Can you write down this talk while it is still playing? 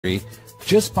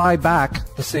just buy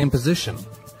back the same position.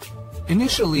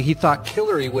 Initially, he thought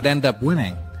Hillary would end up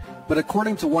winning, but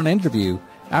according to one interview,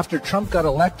 after Trump got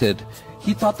elected,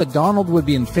 he thought that Donald would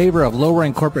be in favor of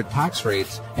lowering corporate tax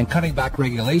rates and cutting back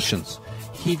regulations.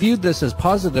 He viewed this as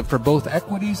positive for both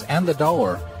equities and the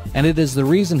dollar, and it is the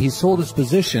reason he sold his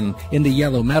position in the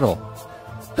yellow metal.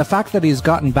 The fact that he's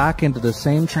gotten back into the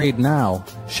same trade now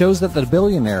shows that the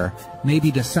billionaire may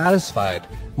be dissatisfied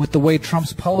with the way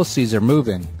Trump's policies are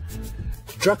moving.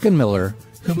 Druckenmiller,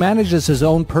 who manages his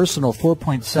own personal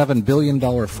 $4.7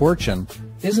 billion fortune,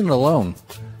 isn't alone.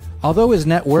 Although his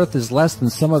net worth is less than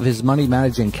some of his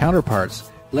money-managing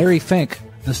counterparts, Larry Fink,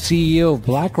 the CEO of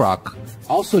BlackRock,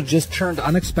 also just turned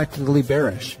unexpectedly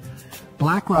bearish.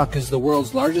 BlackRock is the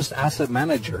world's largest asset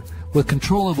manager, with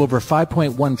control of over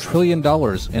 $5.1 trillion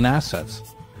in assets.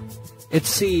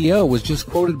 Its CEO was just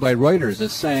quoted by Reuters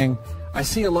as saying, "I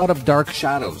see a lot of dark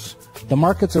shadows. The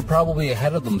markets are probably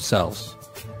ahead of themselves."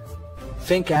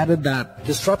 Fink added that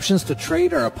disruptions to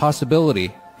trade are a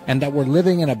possibility, and that we're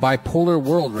living in a bipolar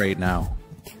world right now.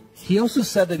 He also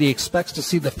said that he expects to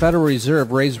see the Federal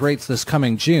Reserve raise rates this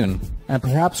coming June, and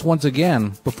perhaps once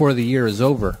again before the year is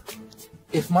over.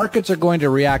 If markets are going to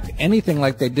react anything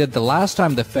like they did the last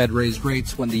time the Fed raised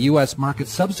rates when the U.S. market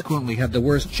subsequently had the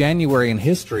worst January in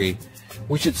history,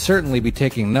 we should certainly be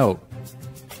taking note.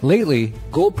 Lately,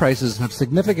 gold prices have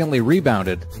significantly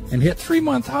rebounded and hit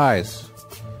 3-month highs.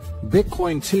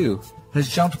 Bitcoin, too, has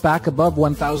jumped back above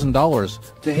 $1,000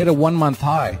 to hit a 1-month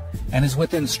high and is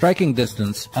within striking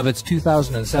distance of its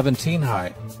 2017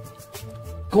 high.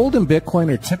 Gold and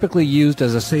Bitcoin are typically used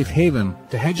as a safe haven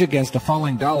to hedge against a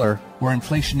falling dollar or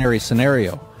inflationary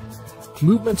scenario.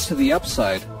 Movements to the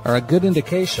upside are a good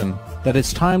indication that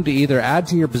it's time to either add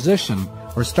to your position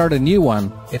or start a new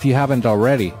one if you haven't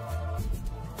already.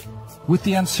 With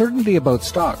the uncertainty about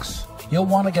stocks, you'll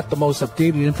want to get the most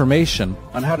updated information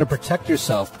on how to protect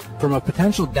yourself from a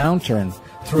potential downturn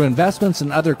through investments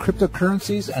in other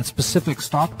cryptocurrencies and specific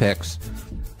stock picks.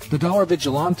 The Dollar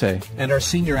Vigilante and our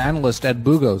senior analyst Ed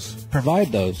Bugos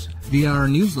provide those via our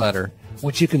newsletter,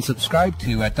 which you can subscribe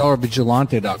to at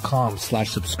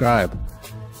dollarvigilante.com/subscribe.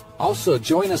 Also,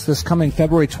 join us this coming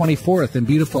February 24th in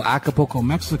beautiful Acapulco,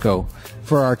 Mexico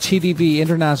for our TDV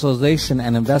Internationalization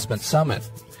and Investment Summit.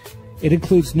 It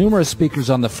includes numerous speakers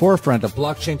on the forefront of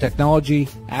blockchain technology,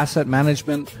 asset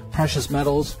management, precious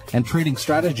metals, and trading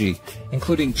strategy,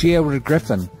 including G. Edward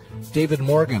Griffin, David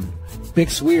Morgan,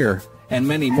 Bix Weir, and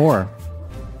many more.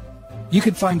 You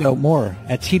can find out more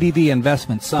at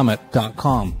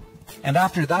tdvinvestmentsummit.com. And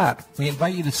after that, we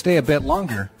invite you to stay a bit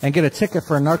longer and get a ticket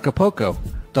for Anarchapulco,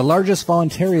 the largest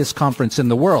voluntarist conference in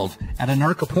the world, at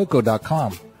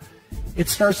anarchapulco.com. It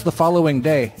starts the following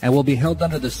day and will be held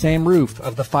under the same roof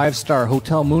of the 5-star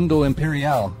Hotel Mundo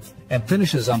Imperial and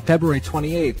finishes on February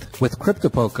 28th with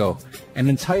Cryptopolco, an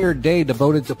entire day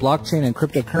devoted to blockchain and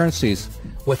cryptocurrencies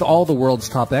with all the world's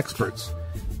top experts.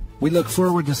 We look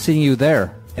forward to seeing you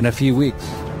there in a few weeks.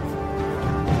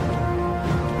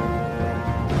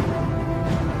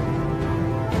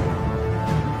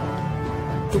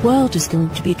 The world is going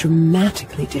to be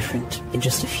dramatically different in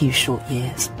just a few short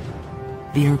years.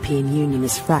 The European Union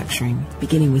is fracturing,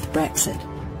 beginning with Brexit.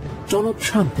 Donald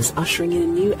Trump is ushering in a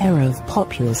new era of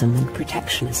populism and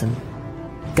protectionism.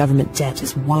 Government debt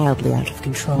is wildly out of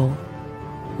control.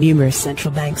 Numerous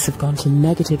central banks have gone to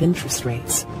negative interest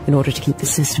rates in order to keep the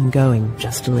system going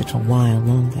just a little while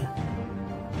longer.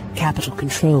 Capital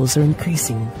controls are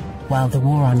increasing, while the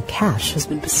war on cash has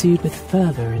been pursued with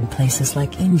fervor in places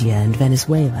like India and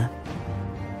Venezuela.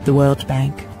 The World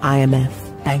Bank, IMF,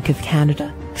 Bank of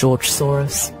Canada, George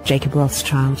Soros, Jacob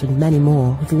Rothschild, and many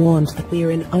more have warned that we are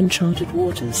in uncharted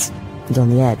waters and on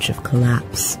the edge of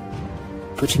collapse.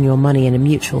 Putting your money in a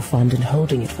mutual fund and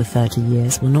holding it for 30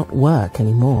 years will not work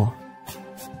anymore.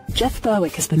 Jeff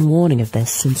Berwick has been warning of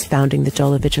this since founding the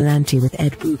Dollar Vigilante with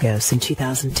Ed Bugos in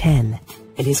 2010,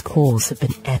 and his calls have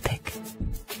been epic.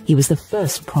 He was the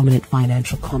first prominent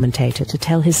financial commentator to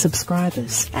tell his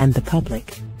subscribers and the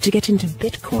public to get into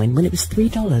Bitcoin when it was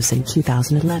 $3 in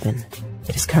 2011.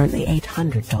 It is currently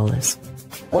 $800.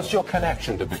 What's your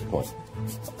connection to Bitcoin?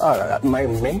 My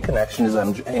main connection is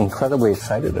I'm incredibly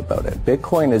excited about it.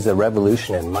 Bitcoin is a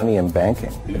revolution in money and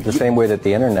banking, the same way that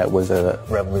the internet was a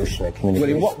revolution in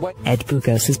communication. Ed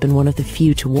Bugos has been one of the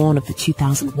few to warn of the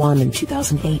 2001 and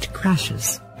 2008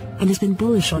 crashes, and has been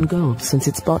bullish on gold since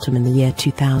its bottom in the year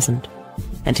 2000.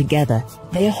 And together,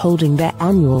 they are holding their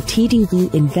annual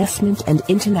TDV Investment and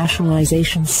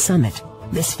Internationalization Summit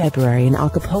this February in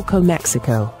Acapulco,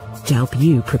 Mexico, to help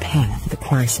you prepare for the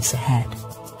crisis ahead.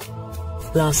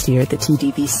 Last year at the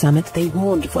TDV Summit, they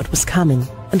warned of what was coming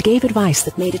and gave advice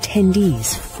that made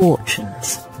attendees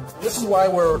fortunes. This is why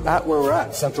we're at where we're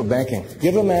at, central banking.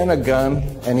 Give a man a gun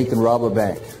and he can rob a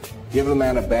bank. Give a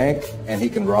man a bank and he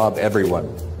can rob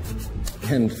everyone.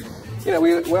 And, you know,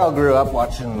 we all grew up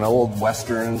watching old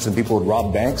westerns and people would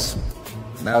rob banks.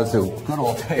 Now it's the good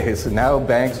old days, and now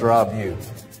banks rob you.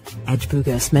 Ed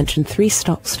Bougos mentioned 3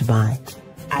 stocks to buy.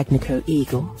 Agnico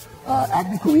Eagle.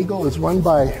 Agnico Eagle is run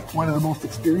by one of the most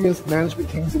experienced management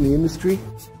teams in the industry.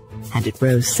 And it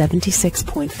rose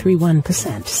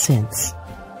 76.31% since.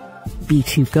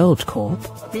 B2 Gold Corp.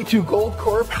 B2 Gold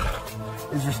Corp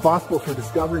is responsible for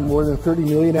discovering more than 30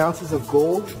 million ounces of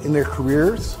gold in their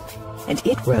careers. And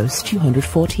it rose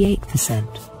 248%.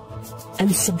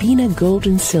 And Sabina Gold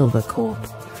and Silver Corp.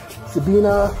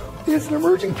 Sabina is an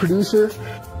emerging producer.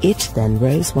 It then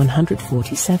rose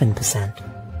 147%.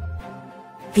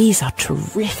 These are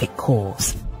terrific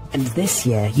calls, and this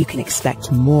year you can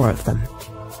expect more of them.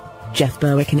 Jeff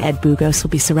Berwick and Ed Bougos will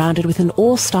be surrounded with an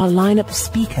all-star lineup of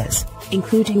speakers,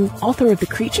 including author of The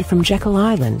Creature from Jekyll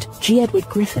Island, G. Edward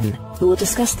Griffin, who will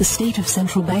discuss the state of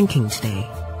central banking today.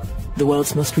 The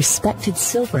world's most respected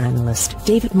silver analyst,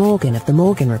 David Morgan of The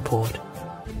Morgan Report.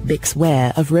 Bix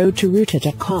Ware of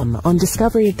RoadToRuta.com on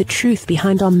discovery of the truth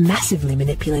behind our massively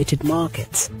manipulated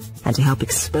markets, and to help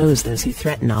expose those who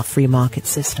threaten our free market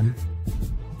system.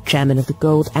 Chairman of the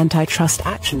Gold Antitrust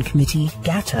Action Committee,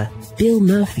 GATA, Bill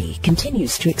Murphy,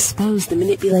 continues to expose the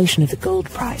manipulation of the gold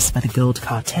price by the gold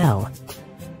cartel.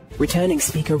 Returning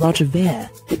speaker Roger Ver,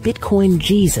 the Bitcoin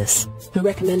Jesus, who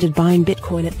recommended buying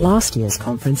Bitcoin at last year's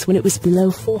conference when it was below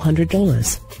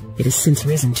 $400. It has since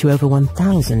risen to over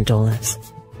 $1,000.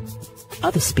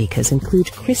 Other speakers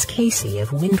include Chris Casey of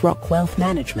Windrock Wealth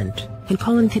Management and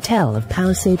Colin Cattell of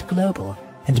Palisade Global,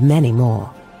 and many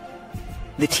more.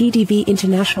 The TDV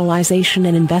Internationalization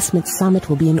and Investment Summit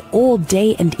will be an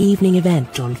all-day and evening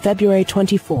event on February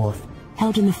 24th,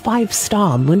 held in the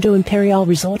 5-star Mundo Imperial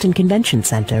Resort and Convention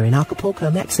Center in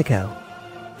Acapulco, Mexico.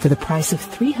 For the price of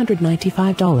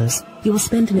 $395, you will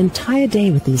spend an entire day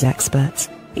with these experts,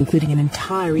 including an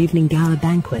entire evening gala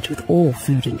banquet with all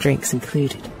food and drinks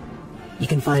included. You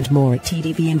can find more at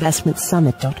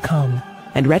tdvinvestmentsummit.com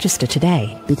and register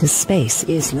today because space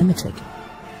is limited.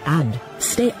 And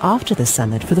stay after the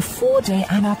summit for the 4-day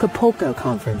Anarchapulco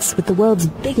conference with the world's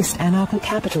biggest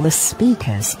anarcho-capitalist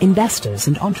speakers, investors,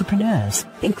 and entrepreneurs,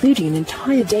 including an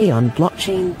entire day on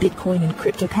blockchain, Bitcoin, and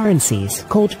cryptocurrencies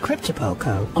called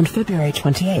Cryptopolco on February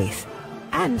 28th.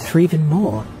 And for even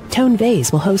more, Tone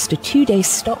Vase will host a 2-day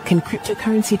stock and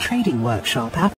cryptocurrency trading workshop after